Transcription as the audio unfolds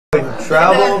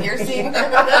Travel? Piercing? No,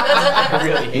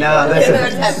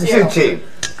 that's too cheap.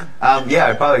 Yeah,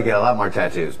 I'd probably get a lot more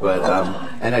tattoos, but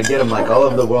and I'd get them like all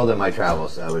over the world in my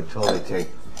travels. I would totally take.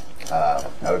 I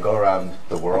would go around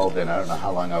the world, and I don't know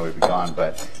how long I would be gone,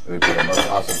 but it would be the most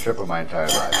awesome trip of my entire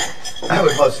life. I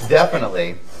would most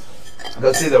definitely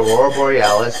go see the Aurora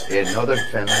Borealis in northern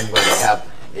Finland, where they have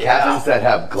cabins that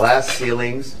have glass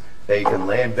ceilings that you can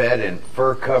lay in bed in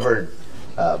fur-covered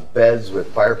beds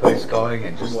with fireplace going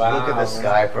and just look at the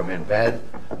sky from in bed.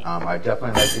 I'd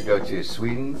definitely like to go to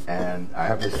Sweden, and I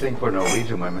have this thing for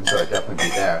Norwegian women, so I'd definitely be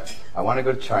there. I want to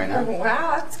go to China. Oh,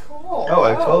 wow, that's cool. Oh,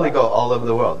 I'd totally go all over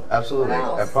the world. Absolutely.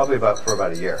 Probably for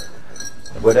about a year.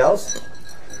 What else?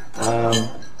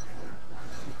 I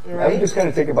would just kind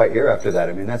of think about year after that.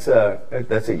 I mean, that's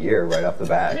a year right off the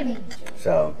bat.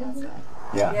 So,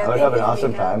 yeah, I would have an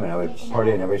awesome time, and I would party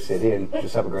in every city and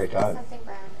just have a great time.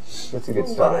 That's a good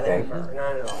start, I think.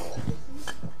 Not at all.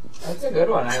 That's a good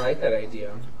one. I like that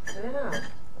idea. Yeah.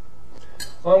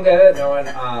 Well, I'm good at knowing.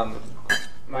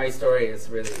 My story is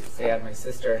really sad. My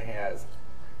sister has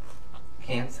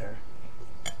cancer.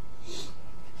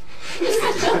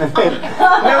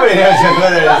 Nobody knows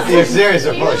whether you're serious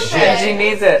or full of And shit. she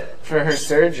needs it for her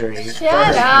surgery.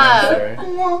 Shut up. Joe,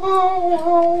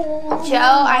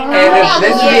 I know. And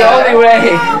this is the only way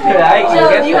that I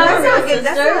can get You that. have a good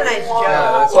sister? That's a nice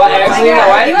joke. Well, actually, you know You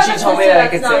what? have She a told me sister, that I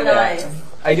could that's say not that. nice.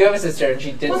 I do have a sister, and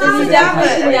she did. Well, say then you that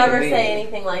definitely I Never could say leave.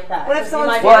 anything like that. What if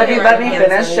someone's Well, if you let me Cancer,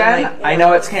 finish, Jen, like, I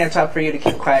know it's kind of tough for you to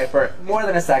keep quiet for more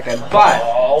than a second, but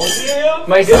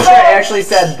my sister actually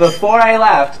said before I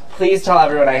left, please tell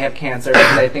everyone I have cancer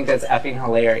because I think that's effing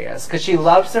hilarious. Because she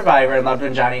loved Survivor and loved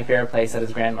when Johnny Fairplay said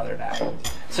his grandmother died.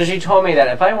 So she told me that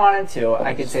if I wanted to,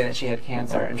 I could say that she had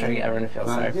cancer and try to get everyone to feel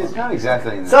sorry for It's me. not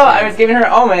exactly in the So same I was giving her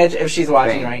homage if she's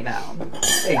watching vein. right now.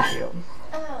 Thank you.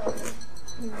 Oh.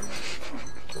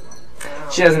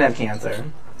 She doesn't have cancer.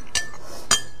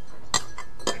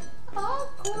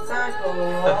 It's not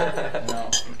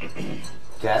cool.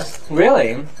 Jess?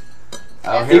 Really?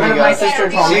 Oh, here Even we if my go. sister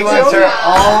told me She wants to. her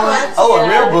own, a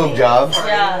real boob job.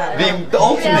 Yeah. The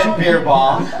ultimate beer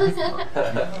bomb.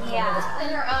 Yeah.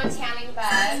 And her own tanning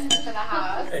bed for the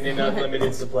house. And an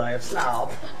unlimited supply of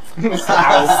slop. Come on,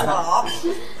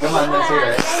 let's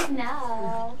hear it.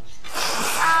 No.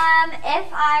 If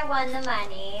I won the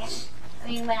money,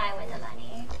 when I win the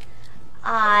money,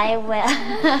 I will.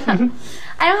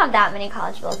 I don't have that many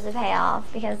college bills to pay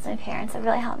off because my parents have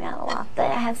really helped me out a lot, but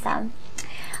I have some.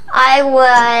 I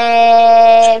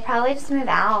would probably just move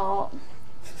out.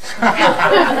 You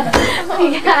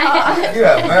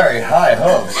have very high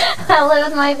hopes. I live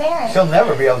with my parents. She'll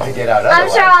never be able to get out I'm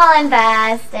otherwise. sure I'll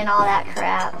invest and all that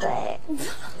crap, but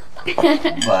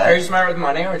Are you smart with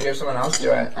money, or do you have someone else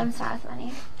do it? I'm sorry with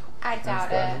money. I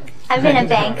doubt it. I've been a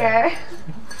banker.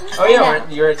 Oh yeah,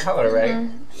 you're a teller, right?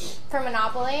 For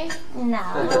Monopoly?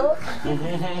 No.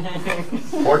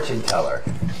 Fortune teller.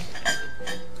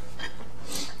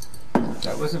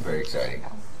 That wasn't very exciting.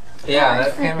 Yeah,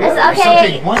 that's kind of. It's There's okay.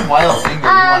 something, one wild thing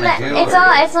that you want to do.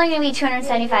 It's only gonna be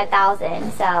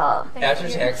 $275,000, so After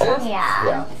taxes.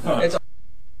 yeah. Yeah. It's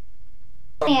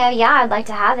Yeah, I'd like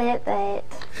to have it, but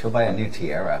She'll buy a new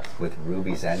tiara with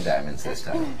rubies and diamonds this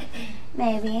time.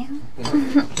 maybe.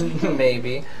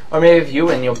 maybe, or maybe if you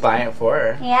win, you'll buy it for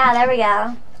her. Yeah, there we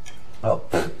go. Oh,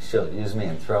 she'll use me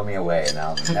and throw me away, and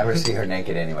I'll never see her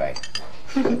naked anyway.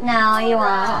 No, you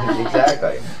won't.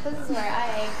 Exactly. This is where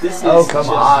I... Oh, come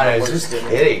on. I was just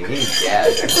kidding. He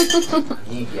gads.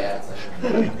 He gads.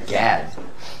 Gads.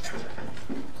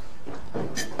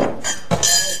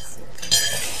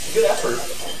 Good effort.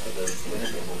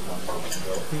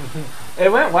 It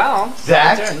went well.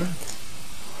 Zach? Turn.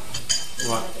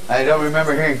 I don't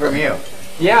remember hearing from you.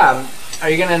 Yeah. Are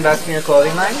you gonna invest in your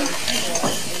clothing line?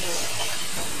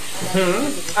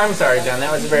 I'm sorry, Jen.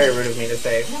 That was very rude of me to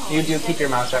say. You do keep your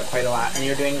mouth shut quite a lot, and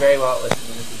you're doing very well at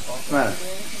listening to people. Come on.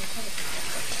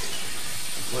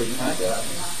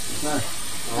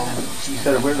 You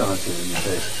got a weird look on your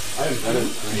face. I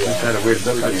didn't You had a weird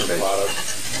look on your face.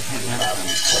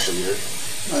 couple years.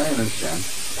 I understand.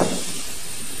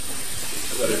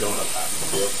 But I don't have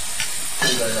patents to it.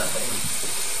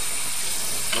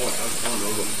 No one knows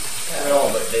them.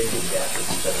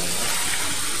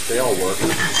 They all work.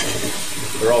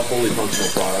 They're all fully functional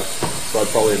products. So I'd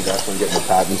probably invest in getting a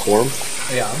patent for them.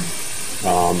 Yeah.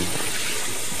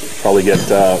 Probably get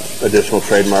additional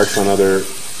trademarks on other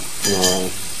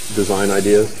design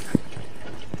ideas.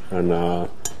 And I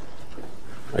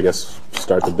guess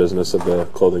start the business of the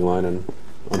clothing line and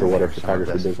underwater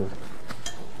photography business.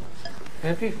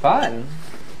 It'd be fun.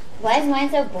 Why is mine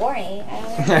so boring?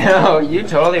 I know, you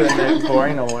totally win the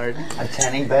boring award. A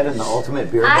tanning bed and the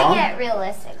ultimate beer I bong? get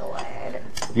realistic award.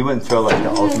 You wouldn't throw like the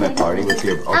ultimate party with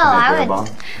your ultimate I beer would. bong?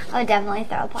 I would definitely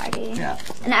throw a party. Yeah.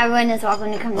 And everyone is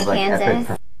welcome to come to Like Kansas.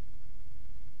 epic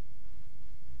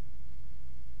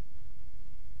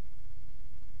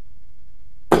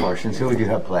proportions. Who would you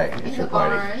have play at your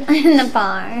party? In the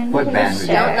barn. What band would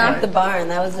you Don't have? knock the barn.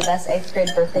 That was the best 8th grade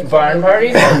birthday Barn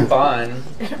party. parties are fun.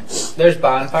 There's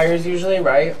bonfires usually,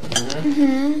 right?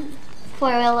 Mm-hmm.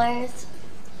 4-wheelers.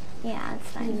 Yeah, it's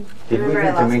fun. Did we Remember, I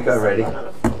get lost D'Amico my ready? cell phone on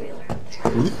a 4-wheeler.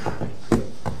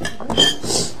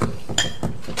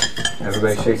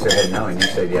 Everybody shakes their head no, and you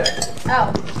said yes. Oh,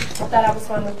 I thought I was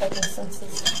one with the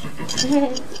consensus.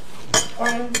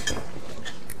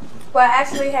 Well, I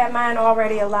actually had mine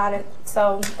already allotted,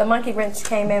 so the monkey wrench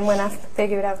came in when I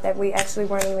figured out that we actually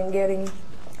weren't even getting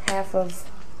half of,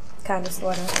 kind of,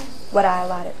 sort of, what I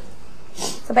allotted.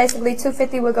 So basically,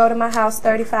 $250 will go to my house,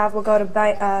 $35 will go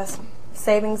to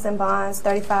savings and bonds,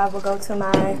 $35 will go to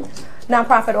my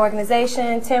nonprofit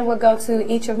organization, $10 will go to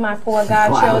each of my 4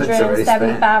 godchildren, that's already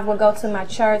spent. $75 will go to my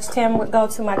church, $10 will go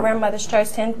to my grandmother's church,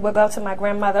 $10 will go to my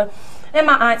grandmother and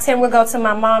my aunt, $10 will go to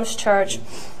my mom's church.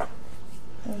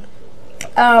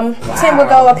 10 will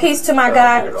go a piece to my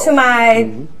to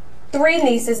my 3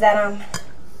 nieces that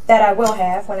I will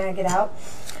have when I get out.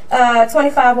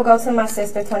 25 will go to my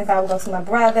sister, 25 will go to my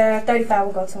brother, 35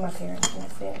 will go to my parents, and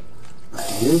that's it.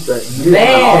 You got all the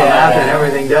math and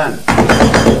everything done.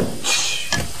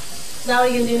 Now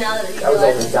you can do now that you That was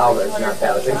only dollars, not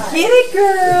thousand. Get it,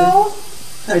 girl.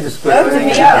 I just split Go everything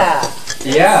in to half.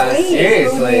 Yeah, Sweet.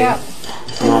 seriously.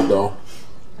 It's not though.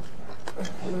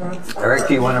 Eric,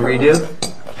 do you want to redo?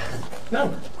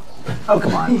 No. Oh,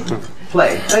 come on.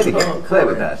 Play the game. Play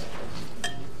with us.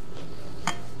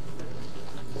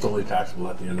 It's only taxable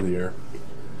at the end of the year.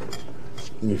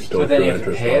 You still But then accrue you have to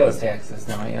interest pay on those it. taxes,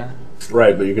 don't you?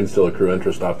 Right, but you can still accrue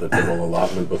interest off the typical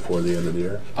allotment before the end of the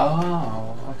year.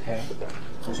 Oh, okay.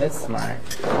 That's smart.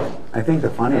 I think the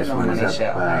funniest No one is money up,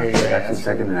 shall hire your actually ass.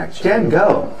 second to next. Jen,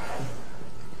 go.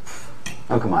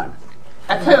 Oh, come on.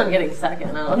 I plan on getting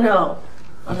second. I don't know.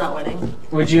 I'm not winning.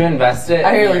 Would you invest it?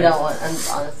 I in really your- don't want. I'm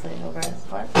honestly over it.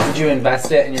 What? Would you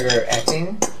invest it in your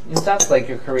acting and stuff, like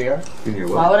your career? In your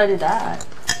Why what? would I do that?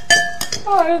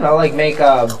 Oh, I don't know, like make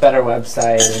a better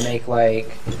website or make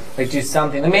like do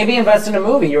something. Like maybe invest in a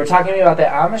movie. You were talking to me about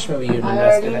that Amish movie you'd I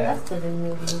already invested in. invested in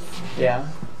movies. Yeah.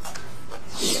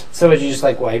 So would you just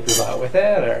like wipe your butt with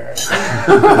it, or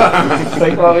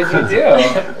like what would you do?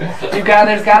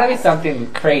 There's got to be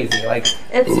something crazy. Like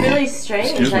It's really strange.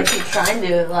 Excuse I me. keep trying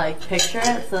to like picture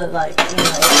it so that like I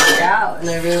figure it out, and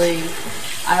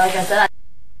like I said.